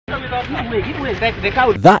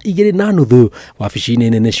Thaa 2:30 wabici-inĩ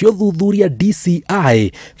nene cia ũthuthuria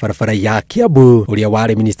DCI barabara ya Kiambu, ũrĩa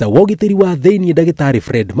warĩ minista wa ũgitĩri wa thĩinĩ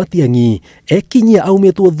Dr.Fred Matiang'i ekinyia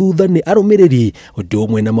aumĩtwo thutha nĩ arũmĩrĩri ũndũ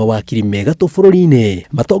ũmwe na mawakiri megatũ bũrũri-inĩ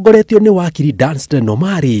matongoretio nĩ wakiri Danstan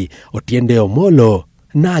Omari, Otiende Omolo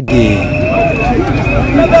na angĩ.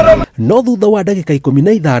 No thutha wa ndagĩka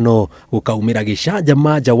 15 gũkaumĩra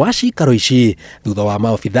gĩcanjama nja wa cikaro ici thutha wa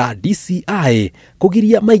maobitha DCI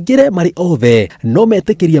kũgiria maingĩre marĩ othe, no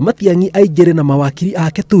metĩkĩria Matiang'i aingĩre na mawakiri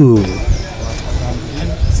ake tu.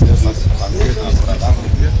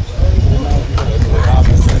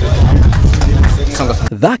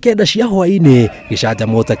 Thaa 9 cia hwaĩ-inĩ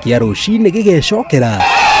gĩcanjama ta kĩa rũcinĩ gĩgecokera.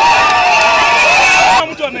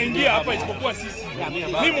 Mtu anaingia hapa isipokuwa sisi.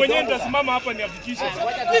 Mimi mwenyewe nitasimama hapa niafikishe.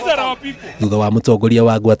 These are our people. Thutha wa mũtongoria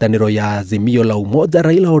wa ngwatanĩro ya Azimio la Umoja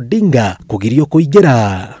Raila Odinga kũgirio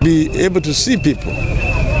kũingĩra. Be able to see people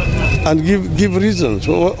and give reasons.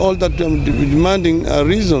 All that I'm demanding are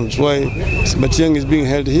reasons why Matiang'i is being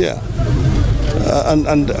held here.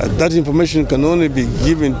 And that information can only be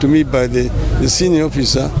given to me by the senior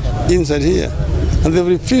officer inside here. And they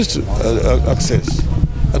refused to access.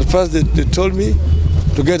 At first they told me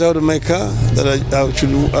to get out of my car, that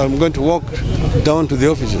I'm going to walk down to the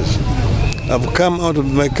offices. I've come out of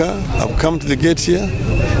my car, I've come to the gate here.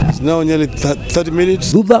 It's now nearly 30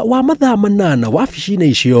 minutes. Thutha wa mathaa 8 wabici-inĩ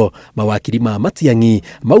icio, mawakiri ma Matiang'i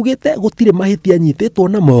maugĩte gũtirĩ mahĩtia nyitĩtwo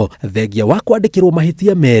namo thengia wa kwandĩkĩrwo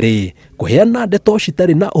mahĩtia merĩ, kũheyana ndeto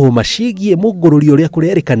citarĩ na ũma ciĩgiĩ mũngũrũri ũrĩa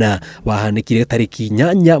kũrerĩkana wahanĩkire tarĩki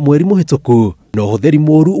 8 mweri mũhĩtũku, na ũhũthĩri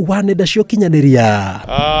mũũru wa nenda cia ũkinyanĩria.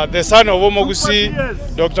 The son of Omogusi,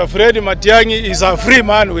 Dr. Fred Matiang'i is a free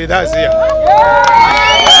man with us here.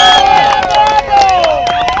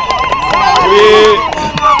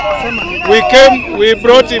 We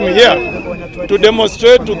brought him here to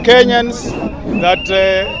demonstrate to Kenyans that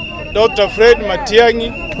Dr. Fred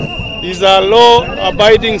Matiang'i is a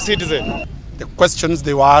law-abiding citizen. The questions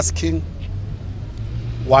they were asking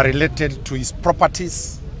were related to his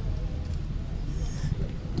properties,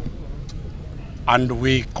 and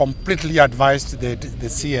we completely advised the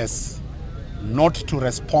CS not to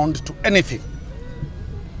respond to anything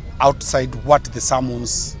outside what the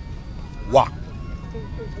summons were.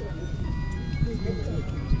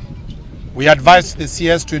 We advised the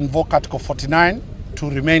CS to invoke Article 49, to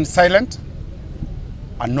remain silent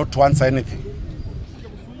and not to answer anything.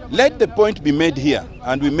 Let the point be made here,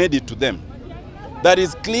 and we made it to them, that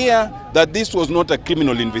is clear that this was not a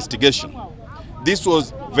criminal investigation. This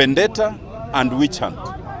was vendetta and witch hunt.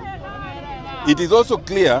 It is also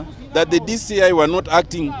clear that the DCI were not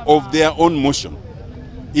acting of their own motion.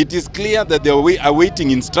 It is clear that they were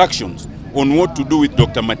awaiting instructions on what to do with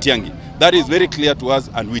Dr. Matiang'i. That is very clear to us,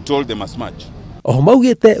 and we told them as much.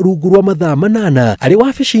 Maugĩte rungu rwa mathaa 8 arĩ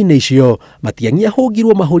wabici-inĩ icio, Matiang'i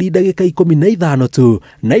ahũngirwo mahũri ndagĩka 15 tu,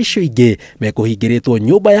 na icio ingĩ mekũhingĩrĩtwo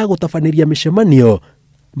nyũmba ya gũtabanĩria mĩcemanio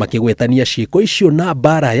makĩgwetania ciĩko icio na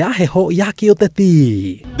mbara ya heho ya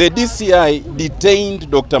kĩũteti. The DCI detained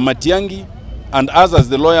Dr. Matiang'i and us as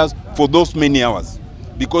the lawyers for those many hours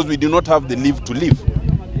because we do not have the leave to live.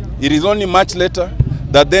 It is only much later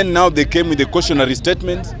that then now they came with a cautionary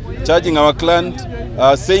statement charging our client,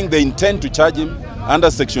 saying they intend to charge him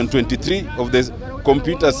under Section 23 of the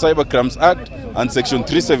Computer Cyber Crimes Act and Section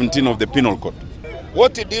 317 of the Penal Code.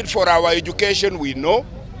 What he did for our education, we know.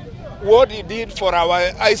 What he did for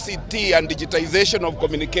our ICT and digitization of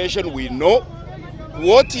communication, we know.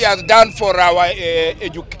 What he has done for our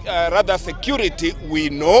security, we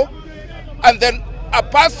know. And then a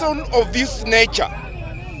person of this nature,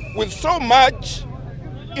 with so much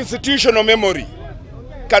institutional memory,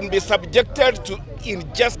 can be subjected to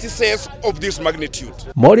injustices of this magnitude.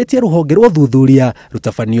 Morĩtie rũhonge rwa thuthuria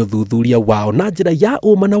rũtabanio thuthuria wao na njĩra ya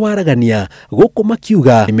ũma na waragania, gũkũ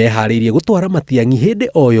makiuga nĩmeharĩirie gũtwara Matiang'i hĩndĩ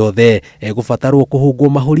o yothe egũbatarwo kũhũngwo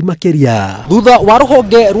mahũri makĩria. Thutha wa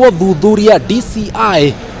rũhonge rwa thuthuria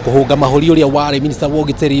DCI kũhũnga mahũri ũrĩa warĩ minista wa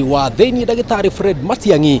ũgitĩri wa thĩinĩ Dr.Fred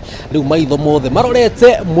Matiang'i, rĩu maitho mothe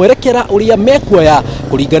marorete mwerekera ũrĩa mekuoya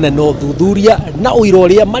kũringana na ũthuthuria na ũira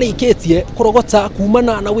ũrĩa marĩkĩtie kũrogota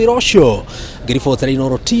kumana na wĩra ũcio. Ngĩribotera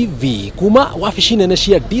Inooro TV kuma wabici nene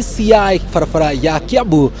cia DCI barabara ya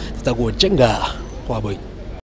Kiambu, njĩtagwo Njenga Wambui.